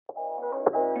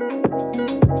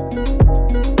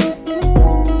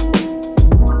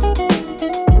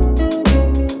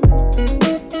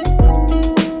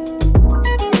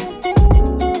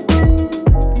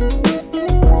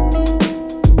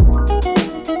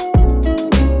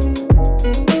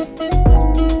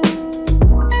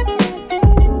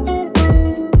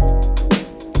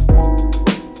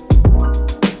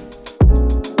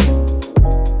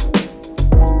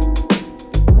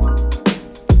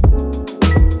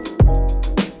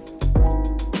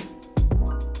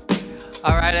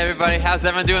All right, everybody, how's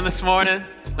everyone doing this morning?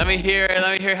 Let me hear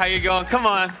how you're going. Come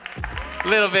on, a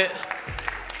little bit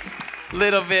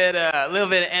of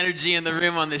energy in the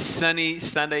room on this sunny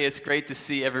Sunday. It's great to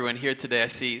see everyone here today. I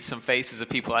see some faces of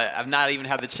people I've not even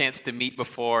had the chance to meet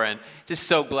before, and just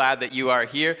so glad that you are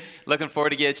here. Looking forward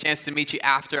to get a chance to meet you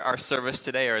after our service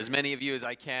today, or as many of you as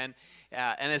I can.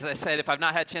 And as I said, if I've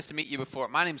not had a chance to meet you before,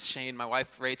 my name's Shane. My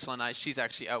wife Rachel and I, she's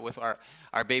actually out with our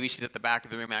baby. She's at the back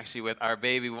of the room actually with our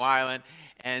baby Wylan.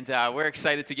 And we're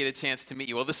excited to get a chance to meet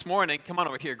you. Well, this morning, come on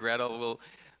over here, Gretel.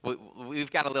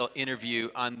 We've got a little interview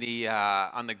on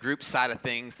the group side of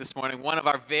things this morning. One of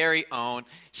our very own.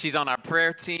 She's on our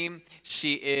prayer team.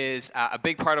 She is a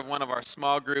big part of one of our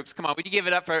small groups. Come on, would you give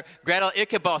it up for Gretel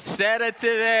Icabelsteda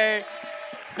today?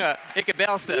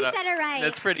 Icabelsteda. You said it right.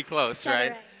 That's pretty close,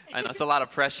 right? I know it's a lot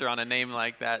of pressure on a name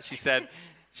like that. She said,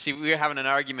 we were having an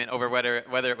argument over whether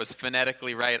it was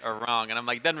phonetically right or wrong. And I'm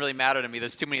like, it doesn't really matter to me.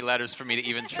 There's too many letters for me to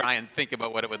even try and think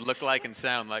about what it would look like and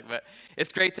sound like. But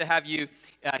it's great to have you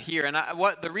here. And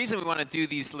the reason we want to do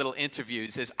these little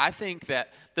interviews is I think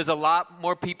that there's a lot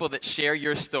more people that share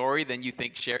your story than you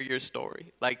think share your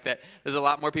story. Like that there's a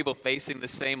lot more people facing the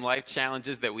same life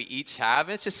challenges that we each have.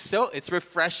 And it's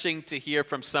refreshing to hear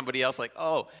from somebody else like,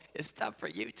 oh, it's tough for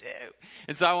you too.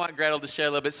 And so I want Gretel to share a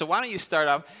little bit. So why don't you start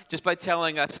off just by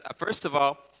telling us, first of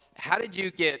all,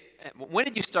 when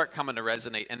did you start coming to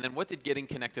Resonate? And then what did Getting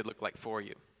Connected look like for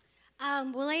you?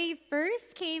 Well, I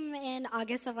first came in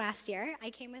August of last year. I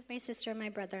came with my sister and my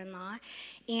brother-in-law,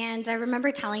 and I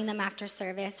remember telling them after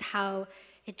service how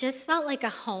it just felt like a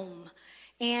home.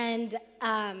 And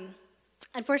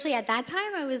unfortunately, at that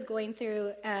time, I was going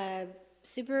through a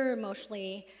super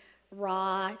emotionally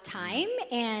raw time,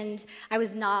 and I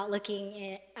was not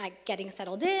looking at getting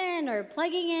settled in or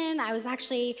plugging in. I was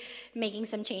actually making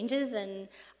some changes and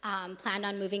planned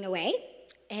on moving away,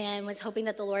 and was hoping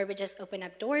that the Lord would just open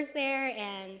up doors there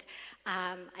and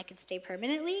I could stay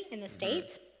permanently in the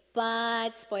States.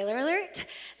 But spoiler alert,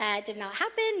 that did not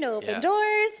happen. No open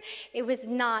doors. It was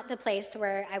not the place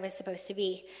where I was supposed to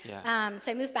be. Yeah.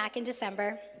 So I moved back in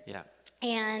December. Yeah.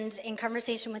 And in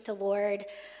conversation with the Lord,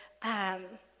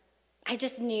 I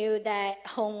just knew that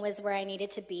home was where I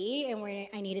needed to be and where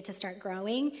I needed to start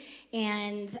growing.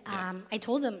 And I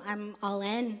told him I'm all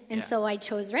in. And so I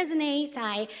chose Resonate.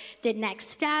 I did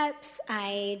Next Steps.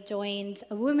 I joined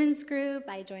a women's group.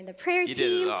 I joined the prayer team. You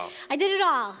did it all. I did it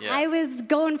all. Yeah. I was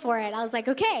going for it. I was like,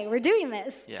 okay, we're doing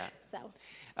this. Yeah. So,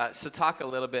 so talk a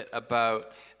little bit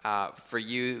about, for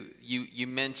you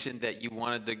mentioned that you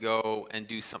wanted to go and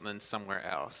do something somewhere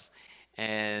else.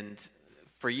 And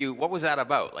for you, what was that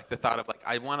about? Like the thought of like,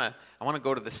 I want to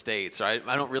go to the States, or I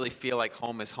don't really feel like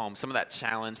home is home. Some of that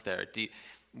challenge there.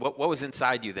 What was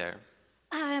inside you there?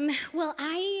 Well,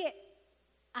 I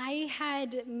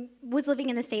was living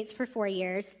in the States for 4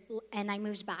 years, and I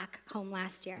moved back home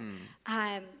last year.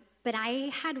 But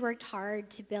I had worked hard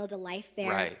to build a life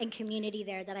there and community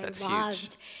there that I loved,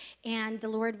 huge. And the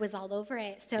Lord was all over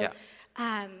it. So.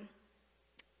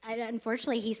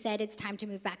 Unfortunately, he said it's time to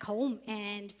move back home,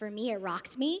 and for me, it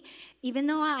rocked me. Even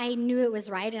though I knew it was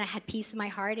right and I had peace in my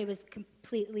heart, it was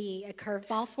completely a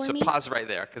curveball for me. So pause right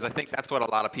there, because I think that's what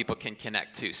a lot of people can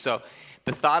connect to. So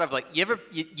the thought of like,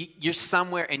 you're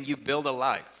somewhere and you build a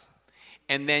life,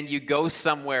 and then you go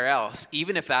somewhere else,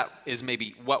 even if that is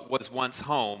maybe what was once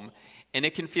home, and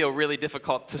it can feel really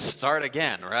difficult to start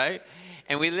again, right?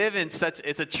 And we live in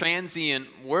it's a transient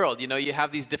world. You know, you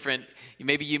have these different,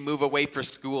 maybe you move away for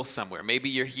school somewhere. Maybe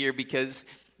you're here because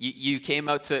you came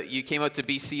out to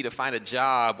BC to find a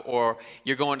job, or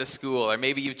you're going to school, or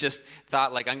maybe you've just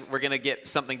thought like, we're going to get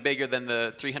something bigger than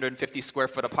the 350 square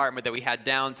foot apartment that we had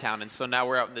downtown. And so now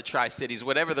we're out in the Tri-Cities.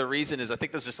 Whatever the reason is, I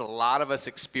think there's just a lot of us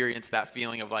experience that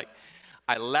feeling of like,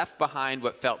 I left behind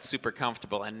what felt super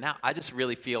comfortable, and now I just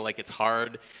really feel like it's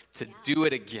hard to do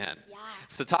it again. Yeah.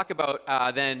 So talk about,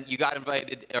 then you got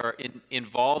invited or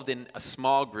involved in a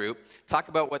small group. Talk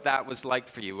about what that was like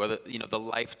for you, whether, the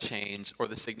life change or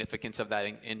the significance of that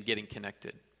in getting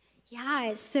connected.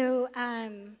 Yeah, so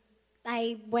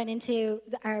I went into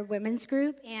our women's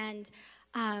group, and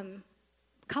a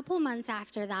couple months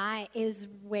after that is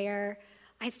where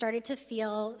I started to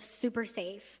feel super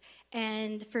safe.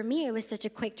 And for me, it was such a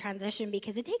quick transition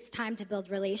because it takes time to build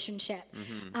relationship.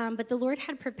 But the Lord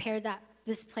had prepared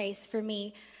this place for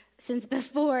me since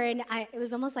before, and it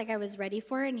was almost like I was ready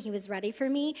for it, and He was ready for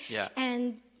me. Yeah.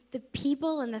 And the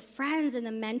people and the friends and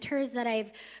the mentors that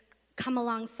I've come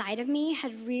alongside of me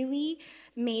had really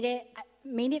made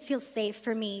it feel safe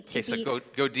for me to be. Okay, so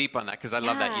go deep on that, because I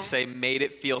love that. You say made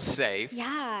it feel safe.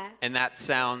 Yeah. And that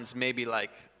sounds maybe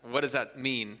like, what does that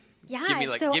mean? Yeah,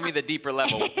 Give me the deeper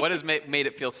level. What does made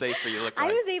it feel safe for you look like?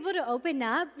 I was able to open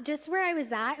up just where I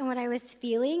was at and what I was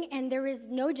feeling, and there was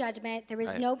no judgment, there was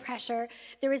no pressure,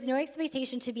 there was no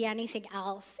expectation to be anything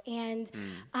else. And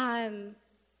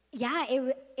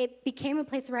it became a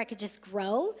place where I could just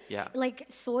grow, like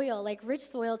soil, like rich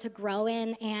soil to grow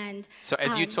in. And so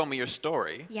as you told me your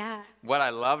story, what I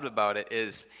loved about it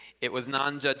is it was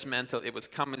non-judgmental. It was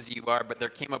come as you are, but there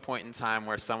came a point in time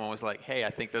where someone was like, hey, I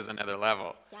think there's another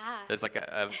level. Yeah. There's like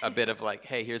a bit of like,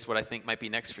 hey, here's what I think might be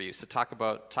next for you. So talk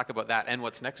about that and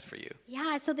what's next for you.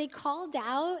 Yeah, so they called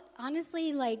out,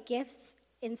 honestly, like gifts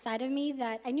inside of me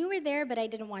that I knew were there, but I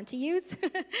didn't want to use,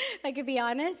 if I could be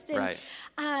honest. And, right.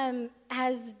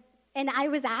 And I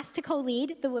was asked to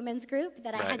co-lead the women's group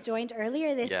that I had joined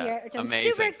earlier this year, which I'm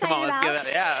amazing. super excited Come on, let's about.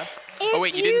 Get that. Yeah. Oh,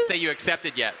 wait, you didn't say you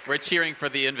accepted yet. We're cheering for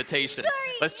the invitation.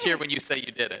 Sorry. Let's cheer when you say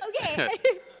you did it. Okay.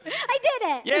 I did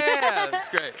it. Yeah, that's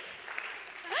great.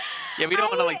 Yeah, we don't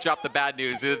want to like drop the bad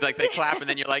news. It's like they clap and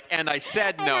then you're like, and I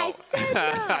said no. I said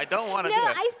no. I don't want to do it.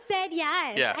 No, I said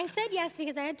yes. Yeah. I said yes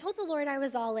because I had told the Lord I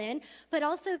was all in, but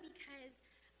also because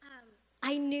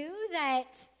I knew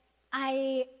that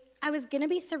I was going to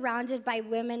be surrounded by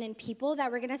women and people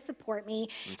that were going to support me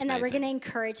and that were going to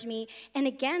encourage me. And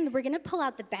again, we're going to pull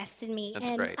out the best in me.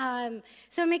 That's great.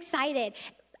 So I'm excited.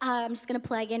 I'm just going to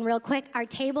plug in real quick. Our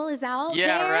table is out there.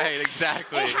 Yeah, right,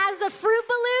 exactly. It has the fruit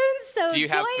balloons, so do you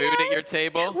have food at your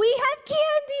table? We have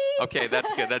candy. Okay,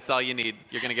 that's good. That's all you need.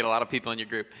 You're going to get a lot of people in your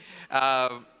group.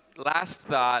 Last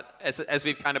thought, as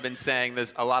we've kind of been saying,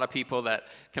 there's a lot of people that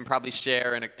can probably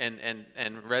share and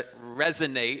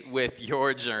resonate with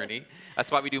your journey. That's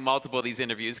why we do multiple of these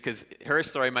interviews, because her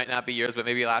story might not be yours, but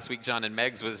maybe last week John and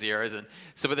Meg's was yours. And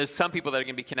so, but there's some people that are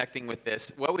going to be connecting with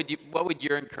this. What would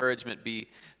your encouragement be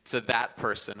to that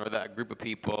person or that group of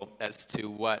people as to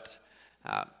what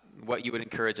you would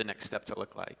encourage a next step to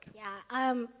look like?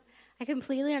 Yeah, I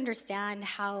completely understand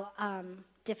how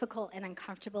difficult and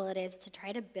uncomfortable it is to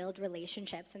try to build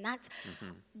relationships, and that's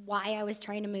why I was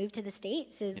trying to move to the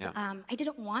States. I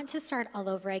didn't want to start all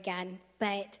over again,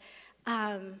 but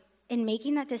in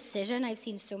making that decision, I've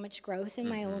seen so much growth in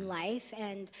my own life,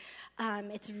 and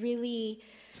it's really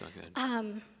so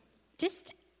good.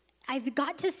 I've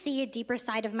got to see a deeper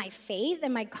side of my faith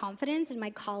and my confidence and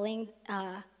my calling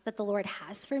that the Lord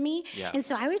has for me. Yeah. And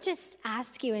so I would just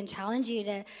ask you and challenge you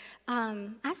to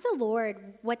ask the Lord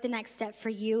what the next step for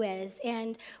you is.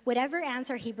 And whatever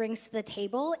answer He brings to the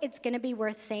table, it's going to be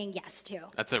worth saying yes to.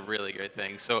 That's a really good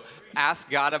thing. So ask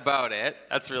God about it.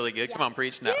 That's really good. Yeah. Come on,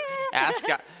 preach now. Yeah. Ask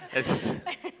God. This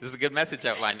is a good message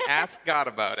outline. Ask God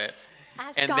about it.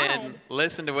 Ask God. Then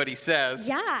listen to what He says.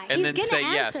 Yeah, and then He's say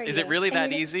gonna yes. answer Is it you. really And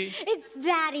that easy? It's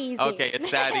that easy. Okay, it's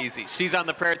that easy. She's on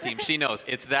the prayer team. She knows.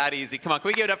 It's that easy. Come on, can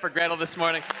we give it up for Gretel this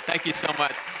morning? Thank you so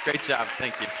much. Great job.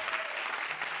 Thank you.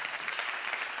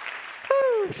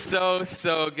 So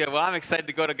good. Well, I'm excited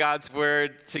to go to God's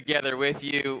Word together with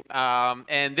you.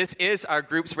 And this is our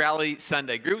Groups Rally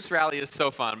Sunday. Groups Rally is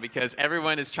so fun because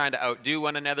everyone is trying to outdo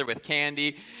one another with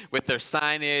candy, with their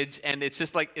signage, and it's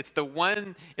just like it's the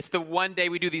one day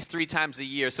we do these 3 times a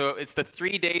year. So it's the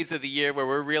 3 days of the year where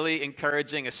we're really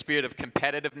encouraging a spirit of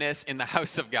competitiveness in the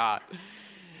house of God.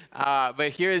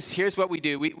 But here's what we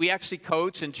do. We actually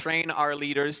coach and train our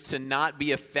leaders to not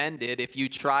be offended if you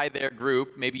try their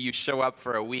group. Maybe you show up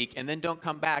for a week and then don't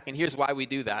come back. And here's why we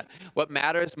do that. What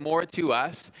matters more to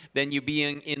us than you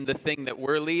being in the thing that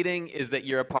we're leading is that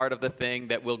you're a part of the thing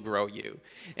that will grow you.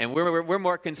 And we're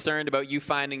more concerned about you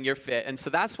finding your fit. And so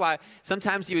that's why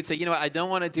sometimes you would say, you know what, I don't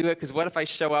want to do it because what if I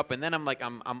show up and then I'm like,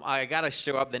 I got to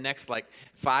show up the next like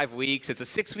 5 weeks. It's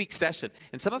a 6-week session.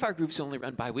 And some of our groups only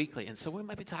run bi-weekly. And so we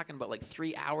might be talking about like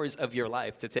 3 hours of your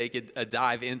life to take a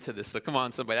dive into this. So come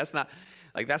on, somebody.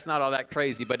 That's not all that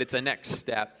crazy, but it's a next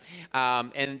step.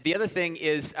 And the other thing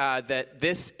is that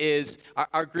this is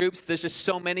our groups. There's just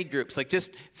so many groups. Like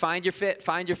just find your fit,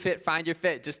 find your fit, find your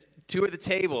fit. Just Tour the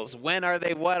tables. When are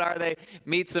they? What are they?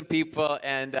 Meet some people,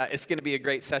 and it's going to be a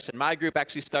great session. My group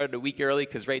actually started a week early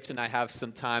because Rachel and I have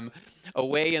some time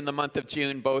away in the month of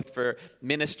June, both for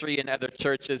ministry and other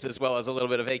churches, as well as a little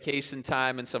bit of vacation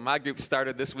time. And so my group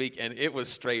started this week, and it was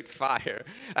straight fire.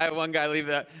 I had one guy leave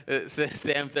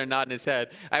Sam's there nodding his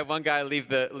head. I had one guy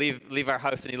leave our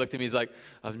house, and he looked at me. He's like,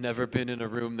 "I've never been in a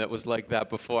room that was like that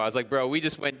before." I was like, "Bro, we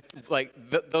just went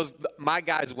my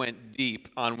guys went deep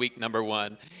on week number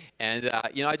 1." And,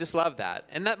 I just love that.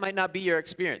 And that might not be your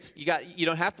experience. You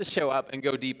don't have to show up and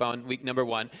go deep on week number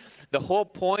 1. The whole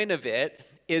point of it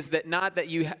is that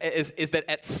that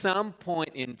at some point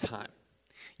in time,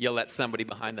 you'll let somebody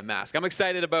behind the mask. I'm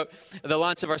excited about the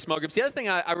launch of our small groups. The other thing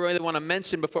I really want to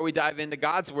mention before we dive into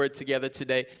God's Word together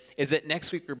today is that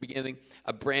next week we're beginning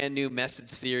a brand new message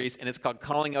series, and it's called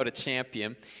Calling Out a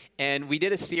Champion. And we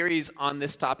did a series on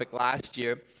this topic last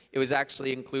year. It was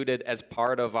actually included as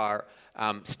part of our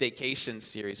staycation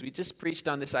series. We just preached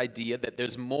on this idea that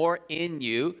there's more in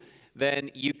you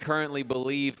than you currently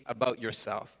believe about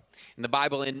yourself. And the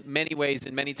Bible, in many ways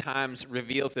and many times,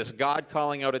 reveals this. God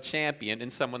calling out a champion in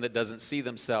someone that doesn't see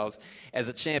themselves as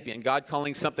a champion. God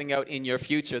calling something out in your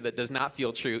future that does not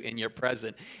feel true in your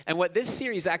present. And what this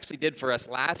series actually did for us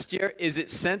last year is it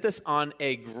sent us on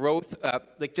a growth,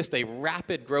 just a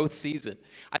rapid growth season.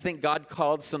 I think God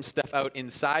called some stuff out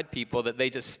inside people that they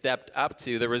just stepped up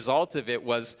to. The result of it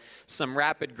was some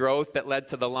rapid growth that led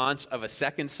to the launch of a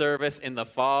second service in the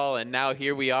fall. And now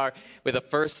here we are with a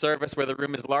first service where the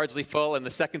room is largely full, and the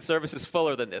second service is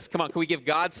fuller than this. Come on, can we give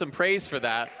God some praise for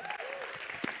that?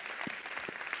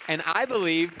 And I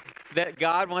believe that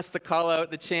God wants to call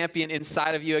out the champion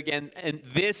inside of you again and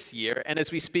this year. And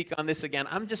as we speak on this again,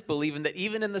 I'm just believing that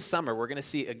even in the summer, we're going to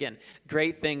see, again,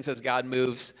 great things as God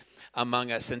moves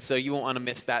among us. And so you won't want to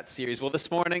miss that series. Well,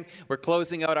 this morning, we're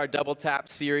closing out our Double Tap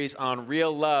series on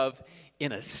real love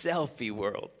in a selfie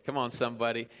world. Come on,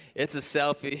 somebody. It's a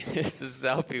selfie. It's a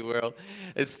selfie world.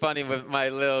 It's funny with my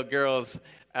little girls,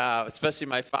 especially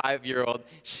my 5-year-old.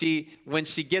 When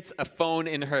she gets a phone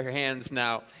in her hands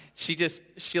now,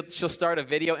 she'll start a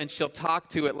video and she'll talk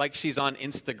to it like she's on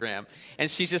Instagram. And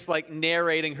she's just like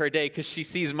narrating her day because she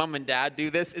sees mom and dad do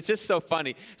this. It's just so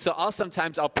funny. So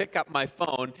sometimes I'll pick up my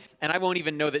phone and I won't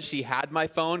even know that she had my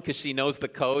phone because she knows the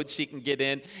code. She can get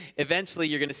in. Eventually,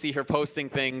 you're going to see her posting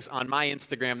things on my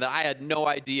Instagram that I had no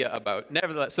idea about.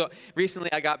 Nevertheless, so recently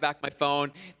I got back my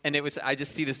phone and I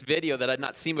just see this video that I'd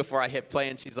not seen before. I hit play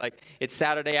and she's like, "It's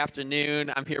Saturday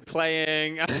afternoon. I'm here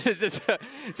playing." It's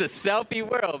a selfie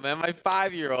world, man. My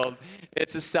 5-year-old,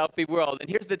 it's a selfie world. And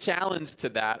here's the challenge to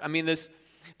that. I mean, there's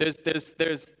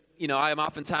I'm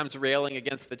oftentimes railing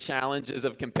against the challenges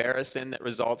of comparison that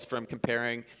results from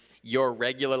comparing your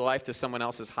regular life to someone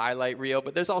else's highlight reel.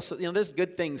 But there's also, there's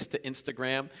good things to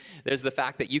Instagram. There's the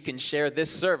fact that you can share this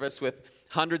service with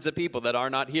hundreds of people that are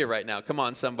not here right now. Come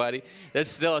on, somebody. There's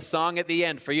still a song at the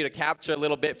end for you to capture a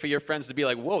little bit for your friends to be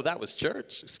like, "Whoa, that was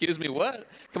church. Excuse me, what?"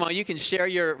 Come on, you can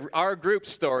share our group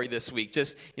story this week.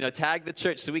 Just, tag the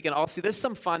church so we can all see. There's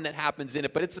some fun that happens in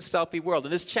it, but it's a selfie world.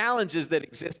 And there's challenges that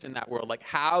exist in that world. Like,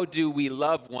 how do we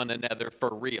love one another for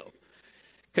real?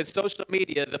 Because social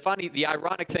media, the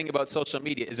ironic thing about social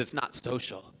media is it's not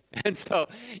social. And so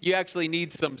you actually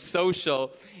need some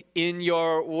social in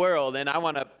your world. And I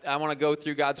want to go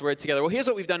through God's Word together. Well, here's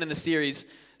what we've done in the series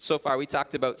so far. We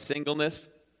talked about singleness,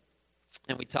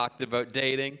 and we talked about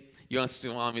dating. You want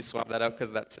me to swap that out because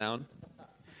of that sound?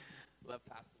 Love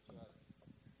Pastor Chuck.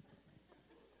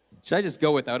 Should I just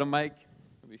go without a mic?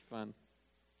 It'll be fun.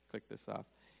 Click this off.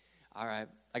 All right.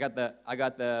 I got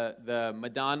the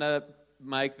Madonna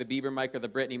mic, the Bieber mic, or the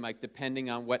Britney mic, depending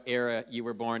on what era you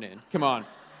were born in. Come on.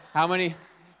 How many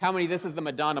this is the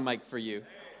Madonna mic for you?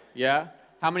 Yeah?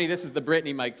 How many this is the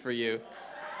Britney mic for you?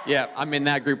 Yeah, I'm in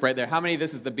that group right there. How many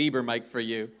this is the Bieber mic for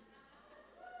you?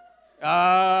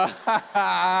 Oh,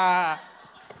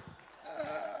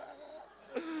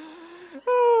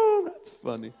 that's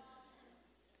funny.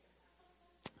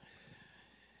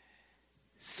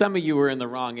 Some of you were in the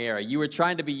wrong era. You were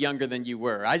trying to be younger than you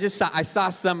were. I saw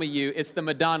some of you. It's the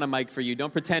Madonna mic for you.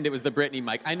 Don't pretend it was the Britney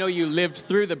mic. I know you lived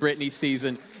through the Britney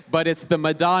season, but it's the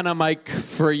Madonna mic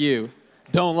for you.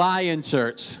 Don't lie in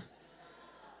church.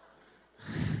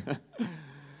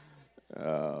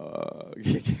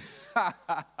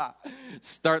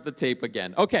 Start the tape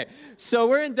again. Okay, so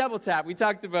we're in Double Tap. We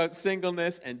talked about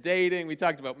singleness and dating. We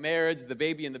talked about marriage, the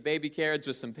baby and the baby carriage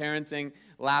with some parenting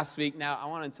last week. Now, I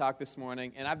want to talk this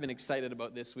morning, and I've been excited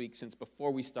about this week since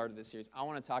before we started this series. I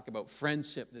want to talk about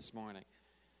friendship this morning.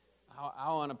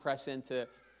 I want to press into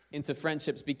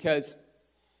friendships because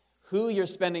who you're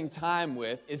spending time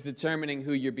with is determining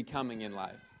who you're becoming in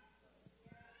life.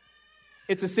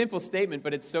 It's a simple statement,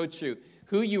 but it's so true.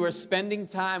 Who you are spending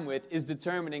time with is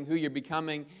determining who you're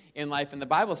becoming in life. And the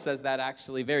Bible says that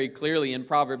actually very clearly in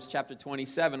Proverbs chapter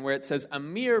 27, where it says, a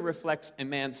mirror reflects a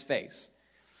man's face,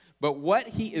 but what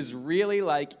he is really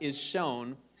like is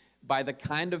shown by the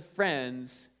kind of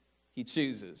friends he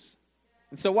chooses.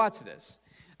 And so watch this.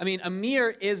 I mean, a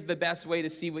mirror is the best way to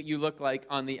see what you look like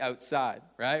on the outside,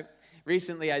 right?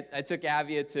 Recently, I took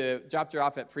Avia dropped her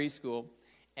off at preschool,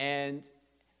 and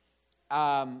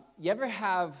you ever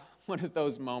have one of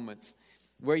those moments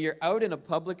where you're out in a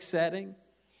public setting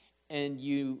and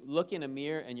you look in a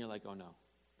mirror and you're like, oh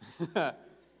no.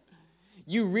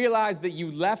 You realize that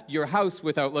you left your house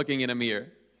without looking in a mirror.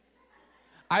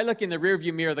 I look in the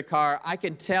rearview mirror of the car, I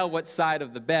can tell what side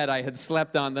of the bed I had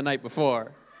slept on the night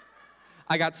before.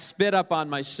 I got spit up on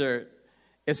my shirt.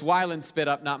 It's Wyland spit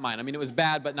up, not mine. I mean, it was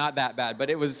bad, but not that bad. But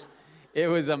it was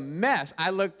a mess. I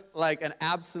looked like an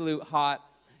absolute hot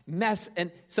mess.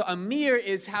 And so a mirror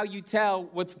is how you tell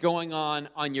what's going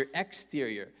on your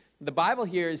exterior. The Bible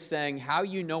here is saying how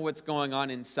you know what's going on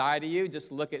inside of you,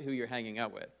 just look at who you're hanging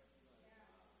out with.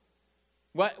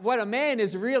 What a man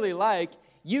is really like,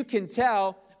 you can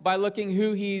tell by looking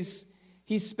who he's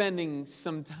spending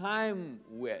some time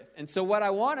with. And so what I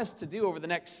want us to do over the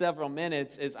next several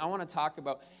minutes is I want to talk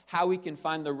about how we can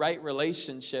find the right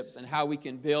relationships and how we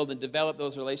can build and develop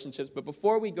those relationships. But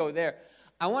before we go there,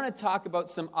 I want to talk about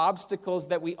some obstacles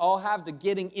that we all have to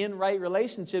getting in right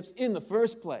relationships in the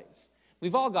first place.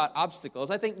 We've all got obstacles.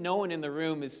 I think no one in the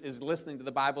room is listening to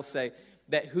the Bible say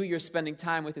that who you're spending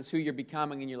time with is who you're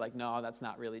becoming, and you're like, no, that's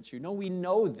not really true. No, we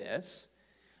know this.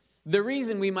 The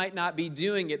reason we might not be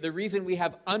doing it, the reason we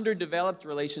have underdeveloped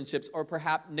relationships or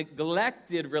perhaps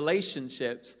neglected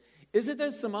relationships is that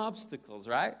there's some obstacles,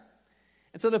 right?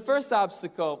 And so the first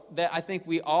obstacle that I think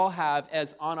we all have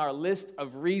as on our list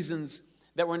of reasons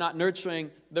that we're not nurturing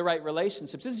the right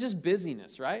relationships is just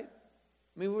busyness, right?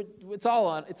 I mean, it's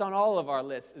on all of our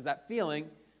lists, is that feeling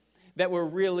that we're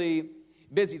really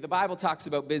busy. The Bible talks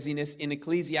about busyness in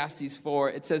Ecclesiastes 4.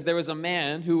 It says, there was a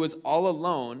man who was all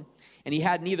alone, and he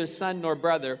had neither son nor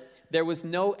brother. There was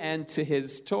no end to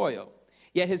his toil.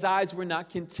 Yet his eyes were not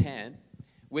content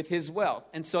with his wealth.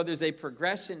 And so there's a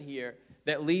progression here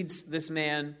that leads this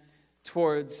man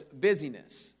towards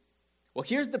busyness. Well,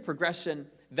 here's the progression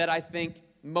that I think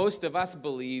most of us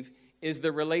believe is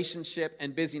the relationship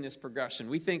and busyness progression.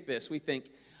 We think this. We think,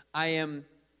 I am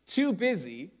too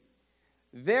busy,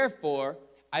 therefore,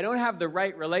 I don't have the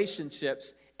right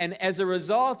relationships, and as a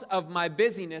result of my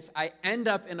busyness, I end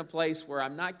up in a place where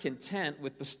I'm not content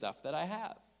with the stuff that I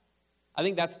have. I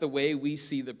think that's the way we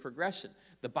see the progression.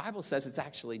 The Bible says it's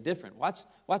actually different. Watch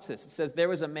this. It says there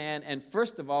was a man, and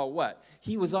first of all, what?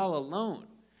 He was all alone.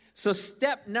 So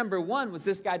step number one was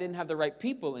this guy didn't have the right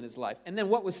people in his life. And then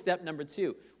what was step number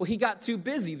two? Well, he got too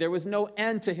busy. There was no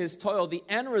end to his toil. The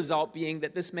end result being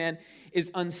that this man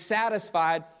is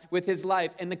unsatisfied with his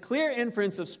life. And the clear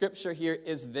inference of Scripture here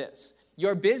is this.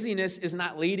 Your busyness is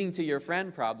not leading to your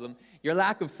friend problem. Your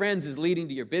lack of friends is leading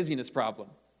to your busyness problem.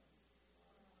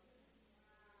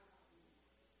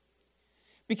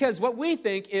 Because what we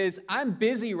think is, I'm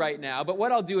busy right now, but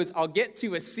what I'll do is I'll get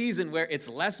to a season where it's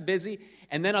less busy,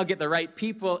 and then I'll get the right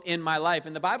people in my life.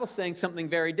 And the Bible's saying something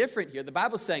very different here. The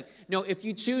Bible's saying, no, if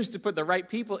you choose to put the right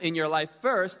people in your life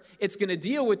first, it's going to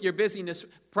deal with your busyness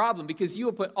problem, because you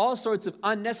will put all sorts of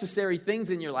unnecessary things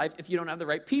in your life if you don't have the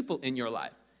right people in your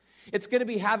life. It's going to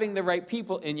be having the right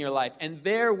people in your life and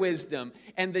their wisdom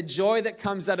and the joy that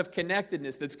comes out of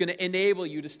connectedness that's going to enable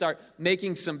you to start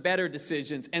making some better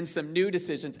decisions and some new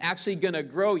decisions, actually going to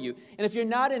grow you. And if you're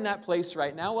not in that place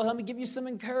right now, well, let me give you some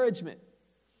encouragement.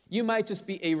 You might just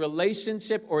be a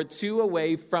relationship or two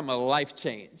away from a life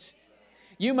change.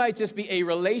 You might just be a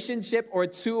relationship or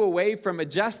two away from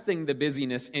adjusting the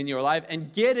busyness in your life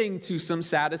and getting to some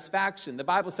satisfaction. The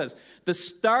Bible says the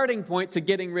starting point to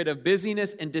getting rid of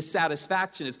busyness and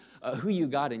dissatisfaction is who you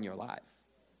got in your life.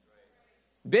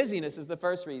 Busyness is the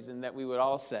first reason that we would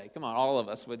all say, come on, all of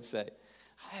us would say,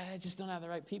 I just don't have the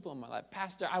right people in my life.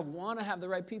 Pastor, I want to have the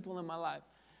right people in my life.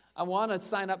 I want to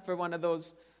sign up for one of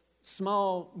those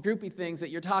small groupie things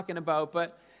that you're talking about,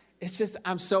 but it's just,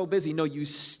 I'm so busy. No, you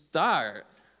start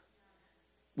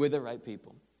with the right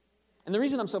people. And the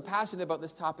reason I'm so passionate about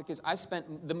this topic is I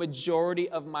spent the majority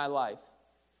of my life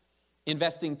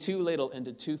investing too little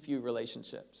into too few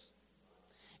relationships.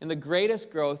 And the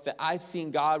greatest growth that I've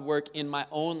seen God work in my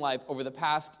own life over the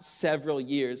past several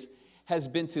years has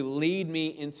been to lead me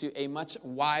into a much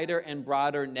wider and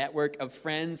broader network of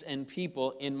friends and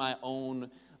people in my own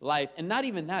life. And not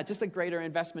even that, just a greater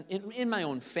investment in my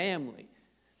own family.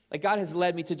 Like God has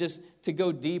led me to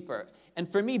go deeper.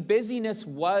 And for me, busyness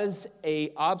was an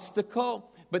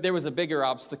obstacle, but there was a bigger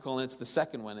obstacle, and it's the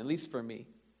second one, at least for me.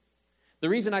 The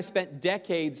reason I spent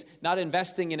decades not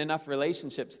investing in enough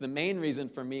relationships, the main reason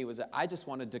for me was that I just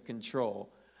wanted to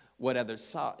control what others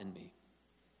saw in me.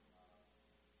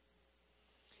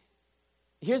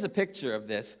 Here's a picture of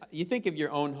this. You think of your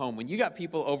own home. When you got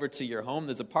people over to your home,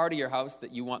 there's a part of your house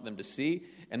that you want them to see,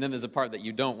 and then there's a part that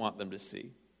you don't want them to see.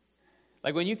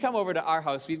 Like when you come over to our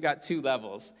house, we've got 2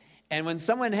 levels. And when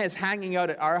someone is hanging out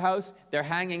at our house, they're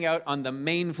hanging out on the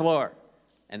main floor.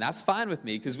 And that's fine with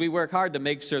me because we work hard to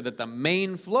make sure that the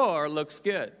main floor looks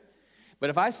good. But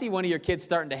if I see one of your kids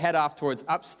starting to head off towards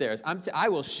upstairs, I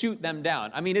will shoot them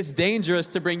down. I mean, it's dangerous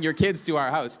to bring your kids to our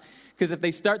house. Because if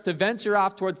they start to venture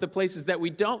off towards the places that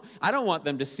I don't want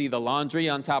them to see the laundry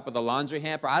on top of the laundry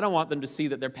hamper. I don't want them to see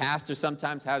that their pastor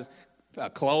sometimes has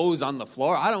clothes on the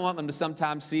floor. I don't want them to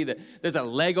sometimes see that there's a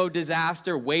Lego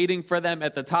disaster waiting for them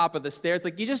at the top of the stairs.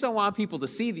 Like, you just don't want people to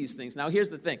see these things. Now, here's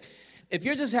the thing. If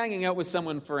you're just hanging out with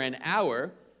someone for an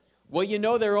hour, well, you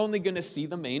know they're only going to see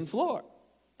the main floor.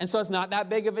 And so it's not that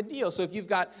big of a deal. So if you've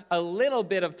got a little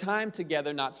bit of time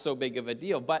together, not so big of a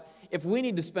deal. But if we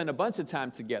need to spend a bunch of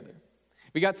time together,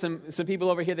 we got some people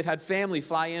over here that had family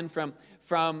fly in from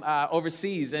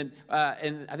overseas, and I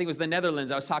think it was the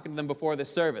Netherlands. I was talking to them before the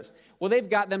service. Well, they've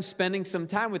got them spending some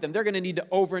time with them. They're going to need to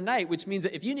overnight, which means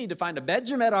that if you need to find a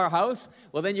bedroom at our house,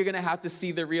 well, then you're going to have to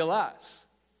see the real us.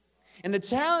 And the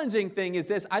challenging thing is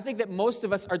this. I think that most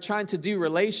of us are trying to do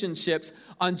relationships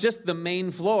on just the main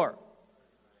floor.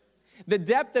 The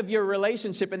depth of your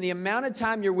relationship and the amount of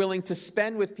time you're willing to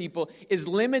spend with people is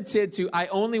limited to, I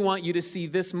only want you to see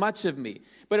this much of me.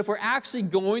 But if we're actually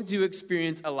going to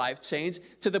experience a life change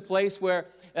to the place where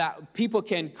people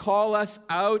can call us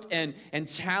out and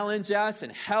challenge us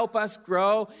and help us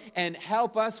grow and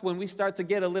help us when we start to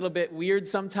get a little bit weird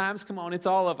sometimes, come on, it's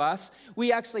all of us,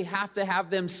 we actually have to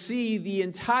have them see the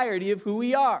entirety of who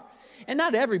we are. And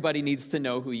not everybody needs to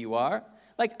know who you are.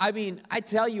 Like, I mean, I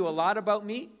tell you a lot about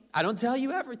me. I don't tell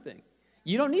you everything.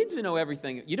 You don't need to know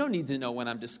everything. You don't need to know when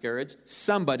I'm discouraged.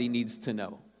 Somebody needs to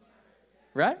know.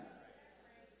 Right?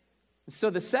 So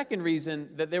the second reason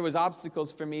that there was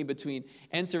obstacles for me between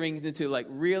entering into like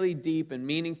really deep and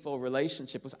meaningful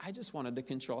relationship was I just wanted to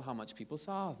control how much people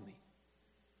saw of me.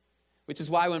 Which is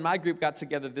why when my group got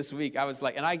together this week, I was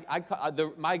like, and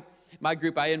my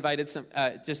group, I invited some,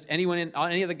 just anyone,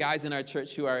 any of the guys in our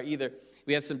church who are either,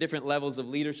 we have some different levels of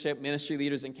leadership, ministry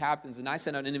leaders and captains, and I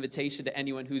sent out an invitation to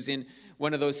anyone who's in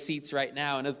one of those seats right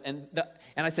now. And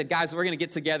I said, guys, we're going to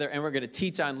get together and we're going to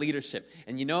teach on leadership.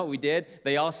 And you know what we did?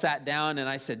 They all sat down and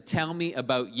I said, tell me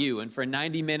about you. And for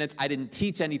 90 minutes, I didn't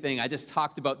teach anything. I just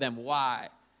talked about them. Why?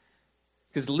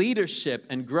 Because leadership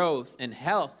and growth and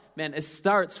health, man, it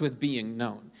starts with being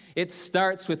known. It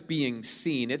starts with being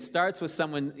seen. It starts with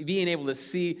someone being able to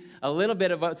see a little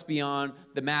bit of what's beyond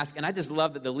the mask. And I just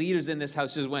love that the leaders in this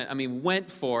house just went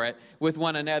for it with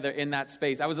one another in that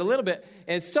space. I was a little bit,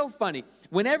 and it's so funny.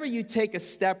 Whenever you take a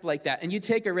step like that and you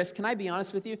take a risk, can I be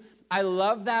honest with you? I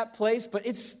love that place, but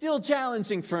it's still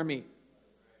challenging for me.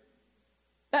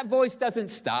 That voice doesn't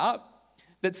stop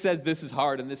that says this is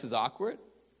hard and this is awkward.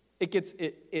 It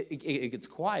gets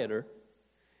quieter.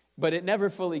 But it never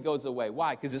fully goes away.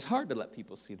 Why? Because it's hard to let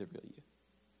people see the real you.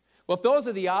 Well, if those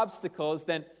are the obstacles,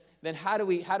 then how do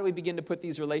we begin to put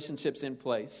these relationships in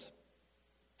place?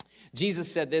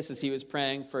 Jesus said this as he was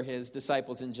praying for his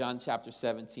disciples in John chapter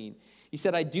 17. He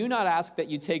said, I do not ask that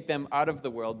you take them out of the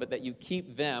world, but that you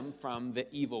keep them from the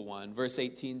evil one. Verse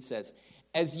 18 says,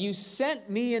 as you sent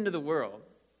me into the world,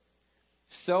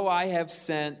 so I have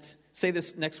sent, say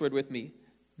this next word with me,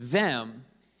 them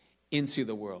into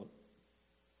the world.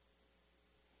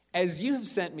 As you have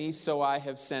sent me, so I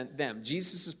have sent them.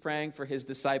 Jesus is praying for his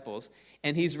disciples,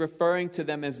 and he's referring to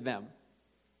them as them.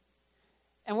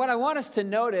 And what I want us to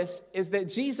notice is that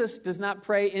Jesus does not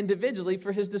pray individually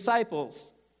for his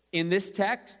disciples in this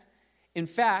text. In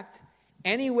fact,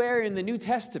 anywhere in the New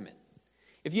Testament,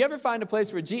 if you ever find a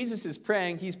place where Jesus is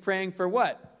praying, he's praying for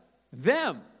what?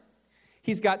 Them.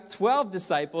 He's got 12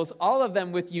 disciples, all of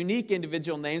them with unique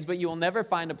individual names, but you will never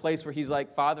find a place where he's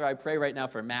like, Father, I pray right now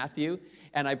for Matthew,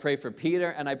 and I pray for Peter,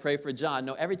 and I pray for John.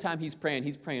 No, every time he's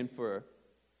praying for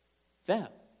them.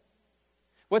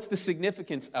 What's the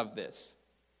significance of this?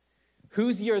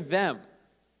 Who's your them?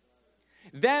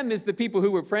 Them is the people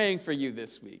who were praying for you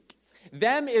this week.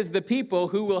 Them is the people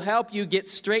who will help you get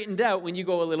straightened out when you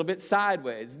go a little bit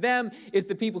sideways. Them is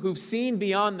the people who've seen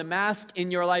beyond the mask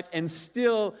in your life and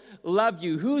still love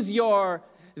you. Who's your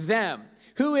them?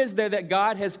 Who is there that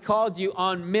God has called you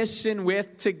on mission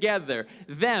with together?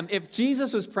 Them. If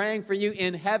Jesus was praying for you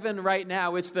in heaven right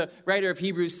now, which the writer of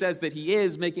Hebrews says that he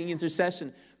is making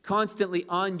intercession constantly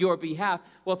on your behalf,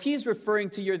 well, if he's referring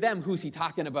to your them, who's he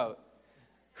talking about?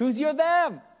 Who's your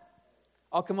them?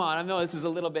 Oh, come on. I know this is a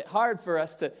little bit hard for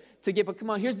us to get, but come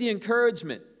on, here's the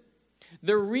encouragement.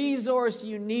 The resource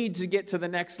you need to get to the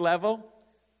next level,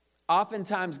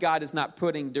 oftentimes God is not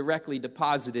putting directly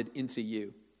deposited into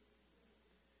you.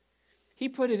 He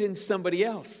put it in somebody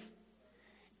else.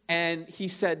 And he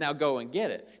said, now go and get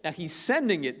it. Now he's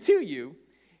sending it to you.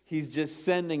 He's just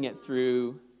sending it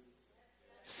through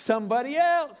somebody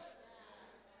else.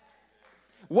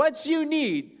 What you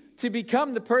need to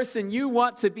become the person you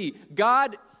want to be.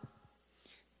 God,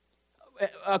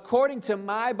 according to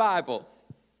my Bible,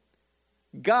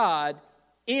 God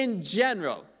in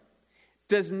general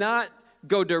does not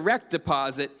go direct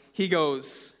deposit. He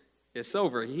goes, it's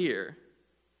over here.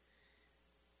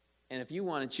 And if you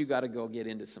want it, you got to go get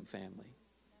into some family.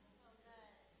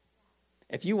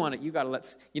 If you want it, you got to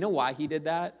you know why he did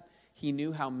that? He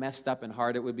knew how messed up and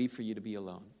hard it would be for you to be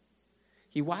alone.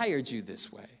 He wired you this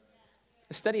way.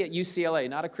 A study at UCLA,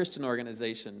 not a Christian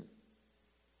organization,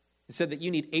 it said that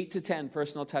you need 8 to 10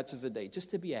 personal touches a day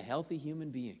just to be a healthy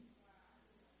human being.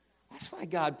 That's why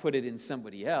God put it in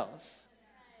somebody else.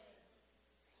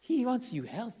 He wants you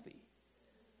healthy.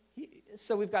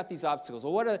 So we've got these obstacles.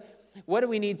 Well, what do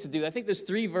we need to do? I think there's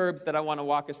 3 verbs that I want to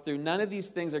walk us through. None of these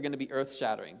things are going to be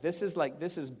earth-shattering. This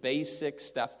is basic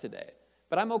stuff today.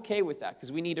 But I'm okay with that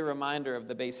because we need a reminder of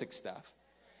the basic stuff.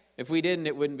 If we didn't,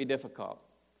 it wouldn't be difficult.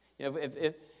 You know,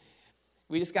 if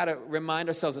we just got to remind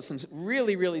ourselves of some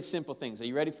really, really simple things. Are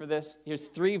you ready for this? Here's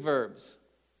 3 verbs.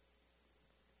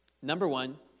 Number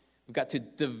 1, we've got to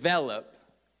develop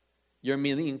your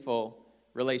meaningful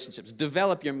relationships.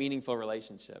 Develop your meaningful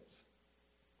relationships.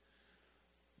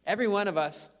 Every one of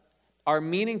us, our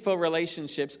meaningful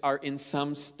relationships are in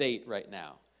some state right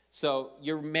now. So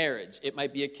your marriage, it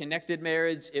might be a connected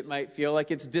marriage. It might feel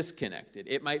like it's disconnected.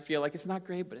 It might feel like it's not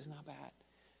great, but it's not bad.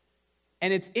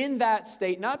 And it's in that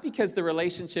state, not because the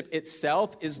relationship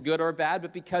itself is good or bad,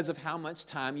 but because of how much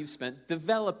time you've spent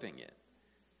developing it.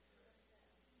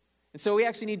 And so we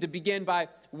actually need to begin by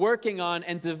working on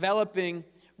and developing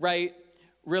right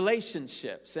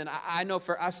relationships. And I know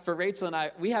for us, for Rachel and I,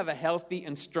 we have a healthy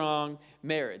and strong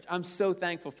marriage. I'm so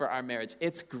thankful for our marriage.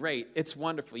 It's great. It's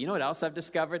wonderful. You know what else I've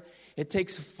discovered? It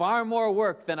takes far more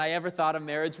work than I ever thought a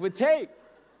marriage would take.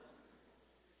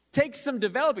 Takes some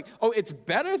developing. Oh, it's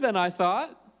better than I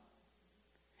thought.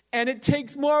 And it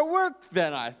takes more work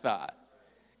than I thought.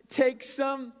 It takes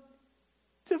some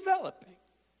developing.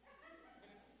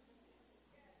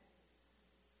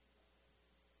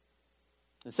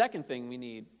 The second thing we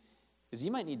need is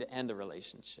you might need to end a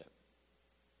relationship.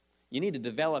 You need to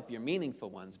develop your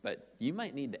meaningful ones, but you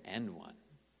might need to end one.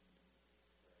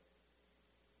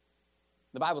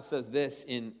 The Bible says this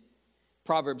in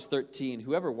Proverbs 13,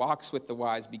 whoever walks with the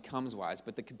wise becomes wise,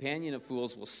 but the companion of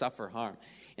fools will suffer harm.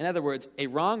 In other words, a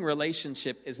wrong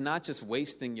relationship is not just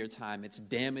wasting your time, it's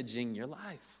damaging your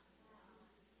life.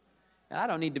 And I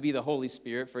don't need to be the Holy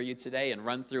Spirit for you today and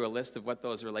run through a list of what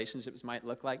those relationships might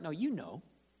look like. No, you know.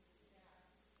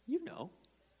 You know.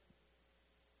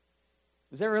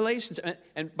 Is there a relationship?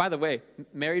 And by the way,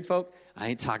 married folk, I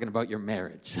ain't talking about your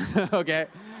marriage, okay?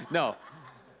 No,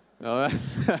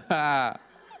 let's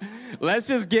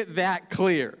just get that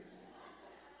clear.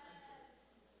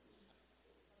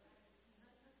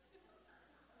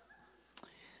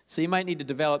 So you might need to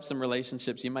develop some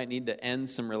relationships. You might need to end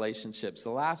some relationships. The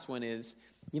last one is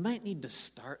you might need to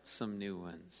start some new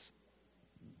ones.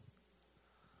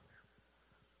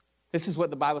 This is what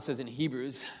the Bible says in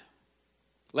Hebrews.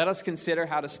 Let us consider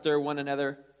how to stir one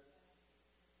another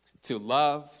to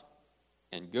love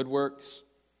and good works,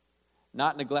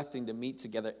 not neglecting to meet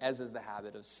together, as is the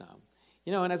habit of some.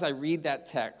 You know, and as I read that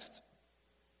text,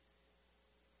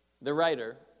 the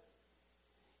writer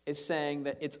is saying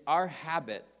that it's our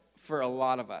habit for a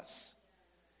lot of us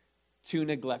to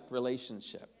neglect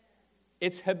relationship.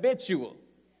 It's habitual.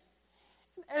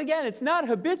 And again, it's not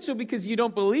habitual because you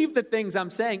don't believe the things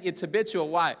I'm saying. It's habitual.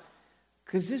 Why?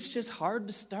 Because it's just hard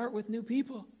to start with new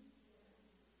people.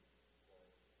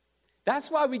 That's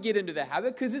why we get into the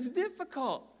habit, because it's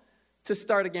difficult to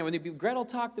start again with new people. Gretel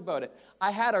talked about it.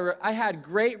 I had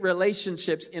great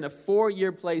relationships in a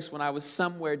 4-year place when I was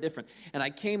somewhere different. And I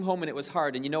came home and it was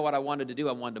hard. And you know what I wanted to do?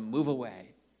 I wanted to move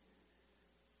away.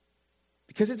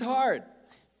 Because it's hard.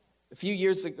 A few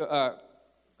years ago,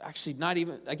 actually not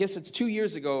even, I guess it's 2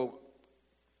 years ago,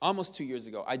 almost 2 years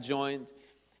ago, I joined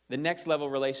the Next Level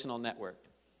Relational Network.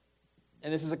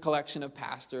 And this is a collection of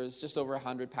pastors, just over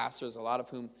 100 pastors, a lot of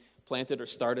whom planted or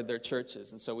started their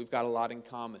churches. And so we've got a lot in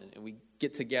common. And we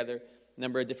get together a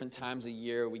number of different times a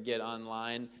year. We get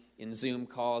online in Zoom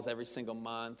calls every single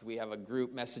month. We have a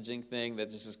group messaging thing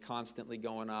that's just constantly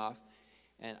going off.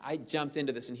 And I jumped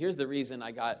into this. And here's the reason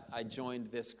I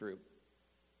joined this group.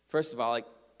 First of all, like,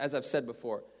 as I've said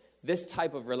before, this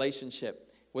type of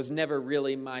relationship was never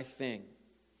really my thing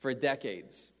for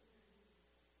decades.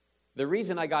 The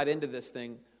reason I got into this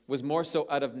thing was more so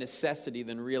out of necessity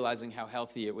than realizing how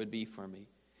healthy it would be for me.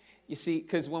 You see,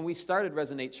 because when we started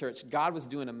Resonate Church, God was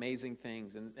doing amazing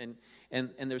things, and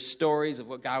there's stories of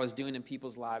what God was doing in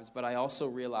people's lives, but I also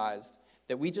realized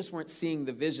that we just weren't seeing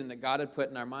the vision that God had put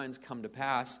in our minds come to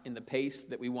pass in the pace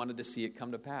that we wanted to see it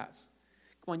come to pass.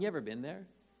 Come on, you ever been there?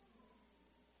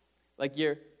 Like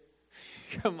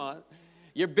come on,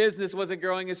 your business wasn't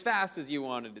growing as fast as you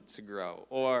wanted it to grow,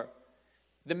 or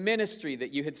the ministry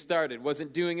that you had started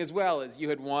wasn't doing as well as you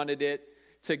had wanted it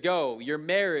to go. Your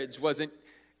marriage wasn't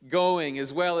going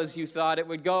as well as you thought it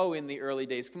would go in the early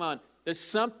days. Come on, there's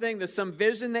some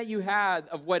vision that you had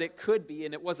of what it could be,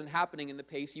 and it wasn't happening in the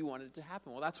pace you wanted it to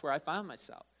happen. Well, that's where I found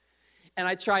myself. And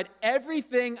I tried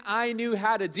everything I knew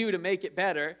how to do to make it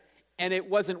better, and it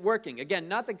wasn't working. Again,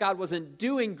 not that God wasn't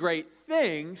doing great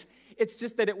things, it's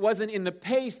just that it wasn't in the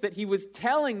pace that he was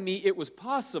telling me it was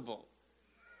possible.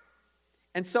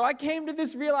 And so I came to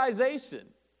this realization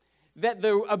that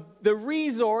the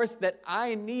resource that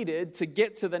I needed to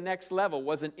get to the next level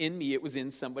wasn't in me, it was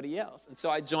in somebody else. And so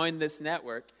I joined this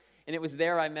network, and it was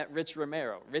there I met Rich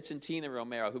and Tina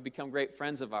Romero, who become great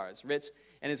friends of ours. Rich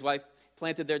and his wife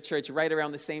planted their church right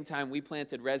around the same time we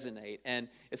planted Resonate, and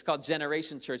it's called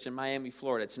Generation Church in Miami,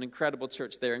 Florida. It's an incredible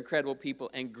church. They're incredible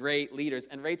people and great leaders.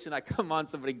 And Rach and I, come on,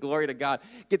 somebody, glory to God,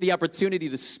 get the opportunity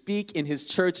to speak in his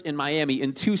church in Miami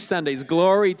in 2 Sundays.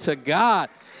 Glory to God.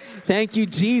 Thank you,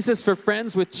 Jesus, for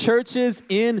friends with churches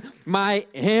in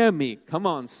Miami. Come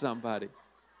on, somebody.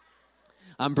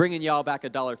 I'm bringing y'all back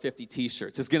 $1.50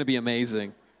 t-shirts. It's going to be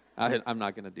amazing. I'm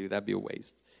not going to do that. That'd be a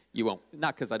waste. You won't.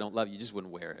 Not because I don't love you. You just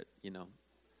wouldn't wear it, you know.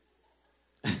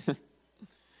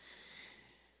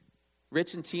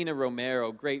 Rich and Tina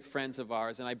Romero, great friends of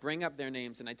ours, and I bring up their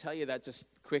names, and I tell you that just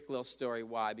quick little story.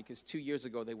 Why? Because 2 years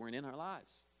ago, they weren't in our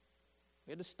lives.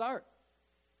 We had to start.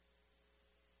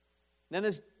 Then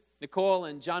there's Nicole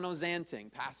and John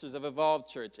Ozanting, pastors of Evolve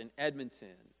Church in Edmonton.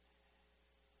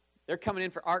 They're coming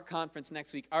in for Art Conference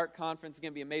next week. Art Conference is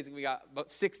going to be amazing. We got about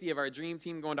 60 of our dream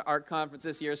team going to Art Conference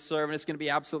this year serving. It's going to be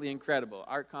absolutely incredible.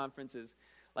 Art Conference is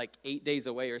like 8 days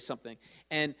away or something.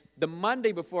 And the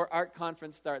Monday before Art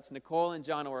Conference starts, Nicole and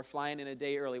John are flying in a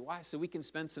day early. Why? So we can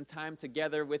spend some time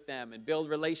together with them and build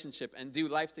relationship and do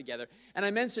life together. And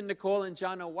I mentioned Nicole and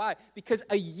John. Why? Because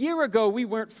a year ago we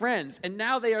weren't friends, and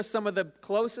now they are some of the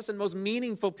closest and most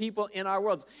meaningful people in our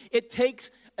worlds. It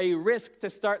takes a risk to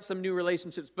start some new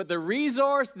relationships, but the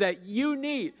resource that you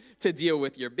need to deal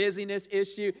with your busyness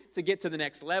issue, to get to the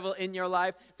next level in your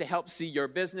life, to help see your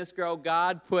business grow,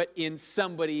 God put in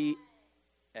somebody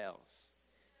else.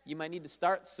 You might need to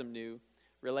start some new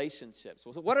relationships.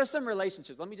 Well, so what are some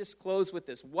relationships? Let me just close with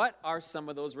this. What are some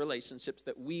of those relationships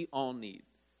that we all need?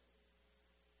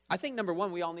 I think number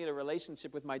one, we all need a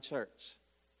relationship with my church.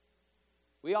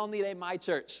 We all need a my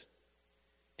church.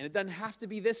 And it doesn't have to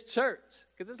be this church,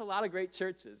 because there's a lot of great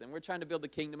churches, and we're trying to build the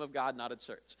kingdom of God, not a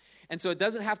church. And so it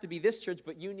doesn't have to be this church,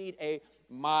 but you need a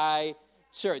my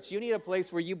church. You need a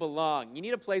place where you belong. You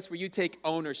need a place where you take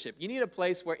ownership. You need a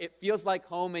place where it feels like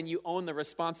home and you own the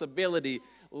responsibility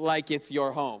like it's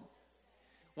your home.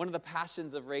 One of the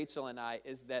passions of Rachel and I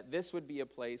is that this would be a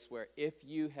place where if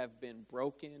you have been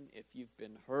broken, if you've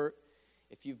been hurt,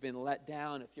 if you've been let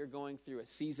down, if you're going through a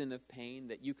season of pain,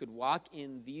 that you could walk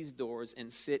in these doors and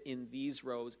sit in these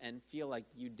rows and feel like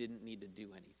you didn't need to do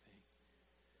anything.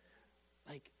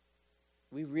 Like,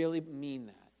 we really mean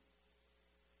that.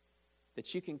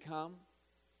 That you can come,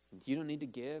 and you don't need to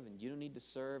give, and you don't need to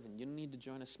serve, and you don't need to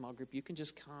join a small group. You can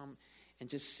just come and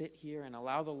just sit here and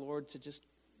allow the Lord to just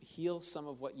heal some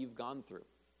of what you've gone through.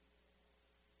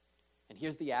 And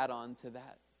here's the add-on to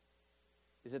that.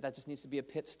 Is that just needs to be a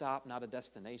pit stop, not a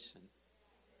destination.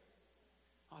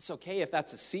 Oh, it's okay if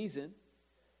that's a season.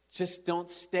 Just don't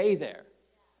stay there.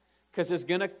 Because there's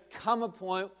going to come a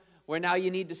point where now you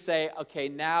need to say, okay,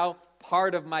 now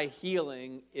part of my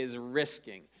healing is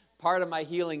risking. Part of my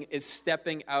healing is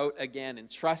stepping out again and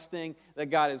trusting that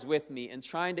God is with me and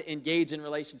trying to engage in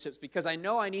relationships, because I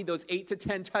know I need those 8 to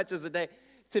 10 touches a day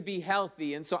to be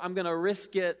healthy. And so I'm going to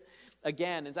risk it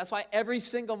again. And that's why every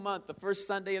single month, the first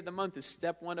Sunday of the month is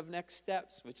step 1 of next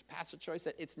steps, which Pastor Troy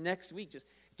said, it's next week. Just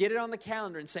get it on the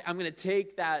calendar and say, I'm going to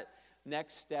take that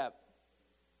next step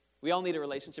We all need a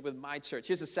relationship with my church.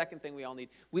 Here's the second thing we all need.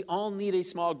 We all need a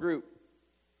small group.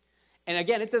 And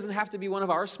again, it doesn't have to be one of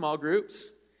our small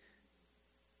groups.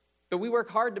 But we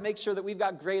work hard to make sure that we've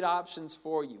got great options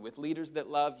for you with leaders that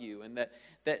love you and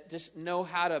that just know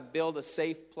how to build a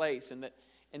safe place and that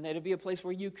it'll be a place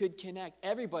where you could connect.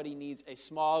 Everybody needs a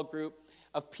small group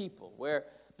of people where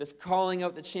this calling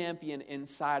out the champion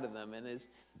inside of them and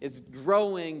is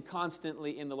growing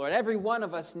constantly in the Lord. Every one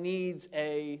of us needs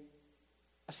a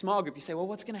small group. You say, well,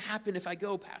 what's going to happen if I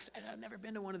go, Pastor? I've never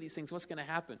been to one of these things. What's going to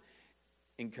happen?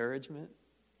 Encouragement,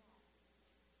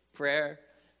 prayer,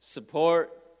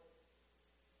 support,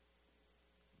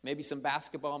 maybe some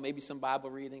basketball, maybe some Bible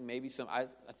reading, maybe some, I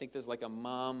think there's like a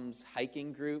mom's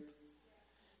hiking group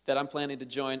that I'm planning to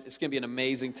join. It's going to be an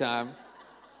amazing time.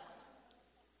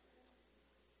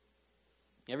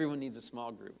 Everyone needs a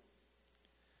small group.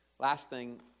 Last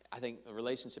thing, I think a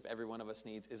relationship every one of us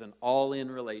needs is an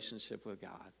all-in relationship with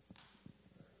God.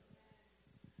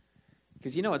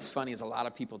 Because you know what's funny is a lot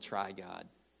of people try God.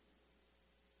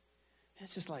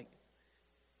 It's just like,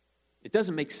 it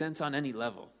doesn't make sense on any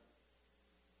level.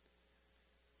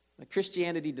 Like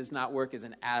Christianity does not work as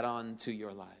an add-on to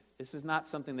your life. This is not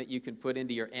something that you can put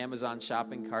into your Amazon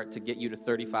shopping cart to get you to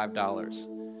 $35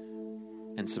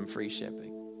 and some free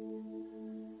shipping.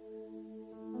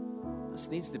 This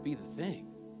needs to be the thing.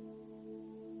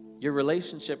 Your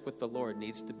relationship with the Lord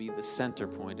needs to be the center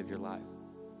point of your life.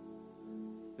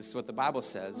 This is what the Bible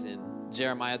says in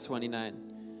Jeremiah 29.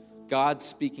 God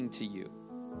speaking to you.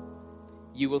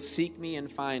 You will seek me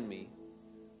and find me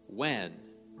when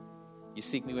you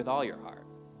seek me with all your heart.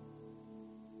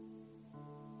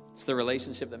 It's the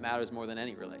relationship that matters more than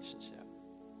any relationship.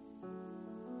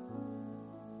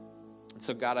 And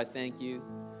so, God, I thank you.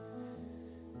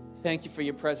 Thank you for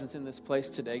your presence in this place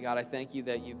today. God, I thank you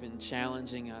that you've been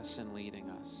challenging us and leading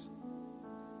us.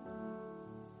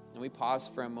 And we pause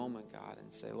for a moment, God,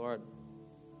 and say, Lord,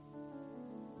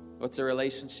 what's a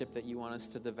relationship that you want us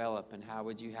to develop, and how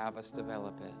would you have us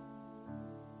develop it?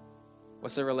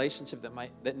 What's a relationship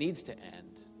that needs to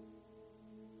end?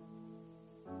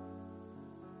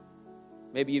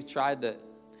 Maybe you've tried to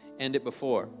end it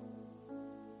before.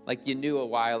 Like you knew a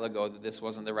while ago that this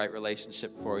wasn't the right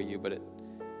relationship for you, but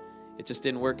it just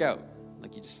didn't work out.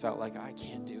 Like you just felt like, I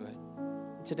can't do it.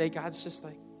 And today, God's just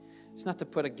like, it's not to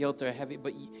put a guilt or a heavy,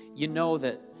 but you know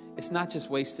that it's not just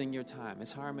wasting your time.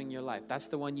 It's harming your life. That's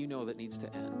the one you know that needs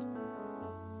to end.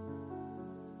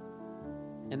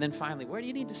 And then finally, where do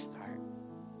you need to start?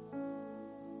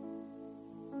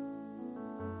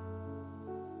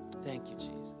 Thank you,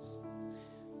 Jesus.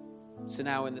 So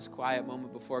now in this quiet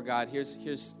moment before God,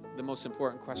 here's the most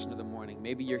important question of the morning.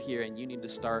 Maybe you're here and you need to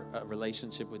start a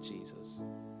relationship with Jesus.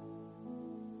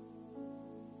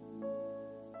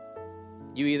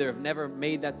 You either have never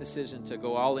made that decision to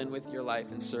go all in with your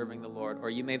life in serving the Lord, or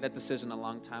you made that decision a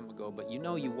long time ago, but you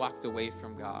know you walked away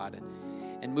from God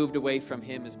and moved away from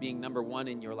Him as being number one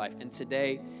in your life. And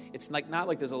today, it's like not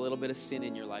like there's a little bit of sin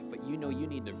in your life, but you know you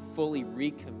need to fully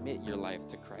recommit your life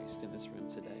to Christ in this room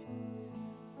today.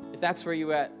 If that's where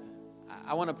you're at,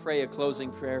 I want to pray a closing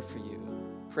prayer for you,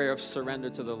 a prayer of surrender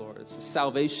to the Lord. It's a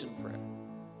salvation prayer,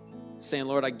 saying,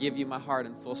 Lord, I give you my heart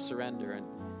in full surrender. And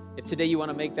if today you want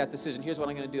to make that decision, here's what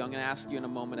I'm going to do. I'm going to ask you in a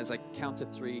moment as I count to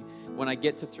 3. When I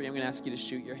get to 3, I'm going to ask you to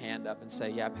shoot your hand up and say,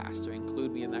 yeah, Pastor,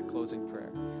 include me in that closing prayer.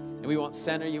 And we won't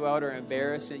center you out or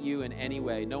embarrass you in any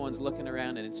way. No one's looking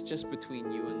around, and it's just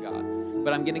between you and God.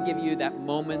 But I'm going to give you that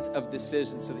moment of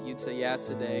decision so that you'd say, yeah,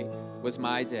 today was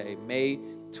my day. May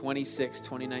 26,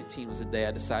 2019 was a day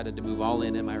I decided to move all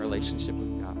in my relationship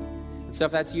with God. And so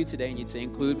if that's you today and you'd say,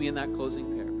 include me in that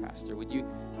closing prayer, Pastor, would you,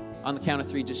 on the count of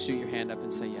 3, just shoot your hand up and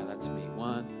say, yeah, that's me.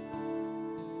 1,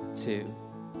 2,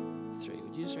 3.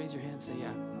 Would you just raise your hand and say,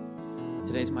 yeah,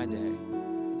 today's my day.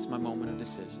 It's my moment of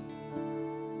decision.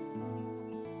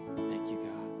 Thank you,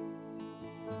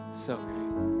 God. So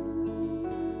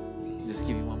great. Just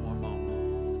give you one more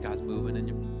moment as God's moving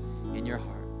in your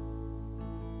heart.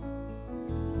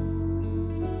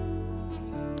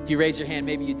 If you raise your hand,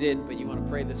 maybe you didn't, but you want to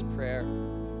pray this prayer.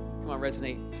 Come on,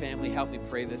 Resonate family, help me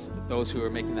pray this. Those who are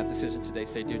making that decision today,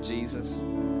 say, dear Jesus,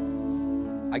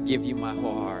 I give you my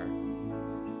whole heart,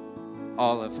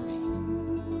 all of me.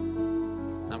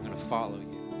 I'm going to follow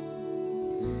you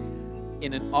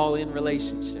in an all-in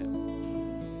relationship.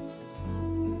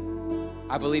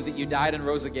 I believe that you died and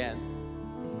rose again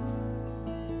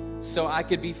so I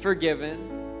could be forgiven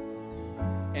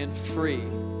and free.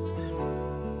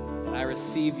 And I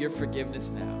receive your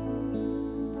forgiveness now.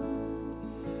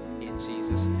 In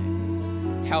Jesus'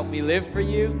 name. Help me live for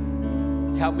you.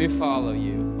 Help me follow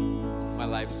you. My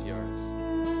life's yours.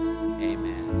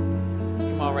 Amen.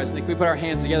 Come on. Come on, Resnick. Can we put our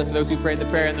hands together for those who prayed the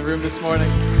prayer in the room this morning?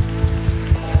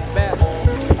 Best.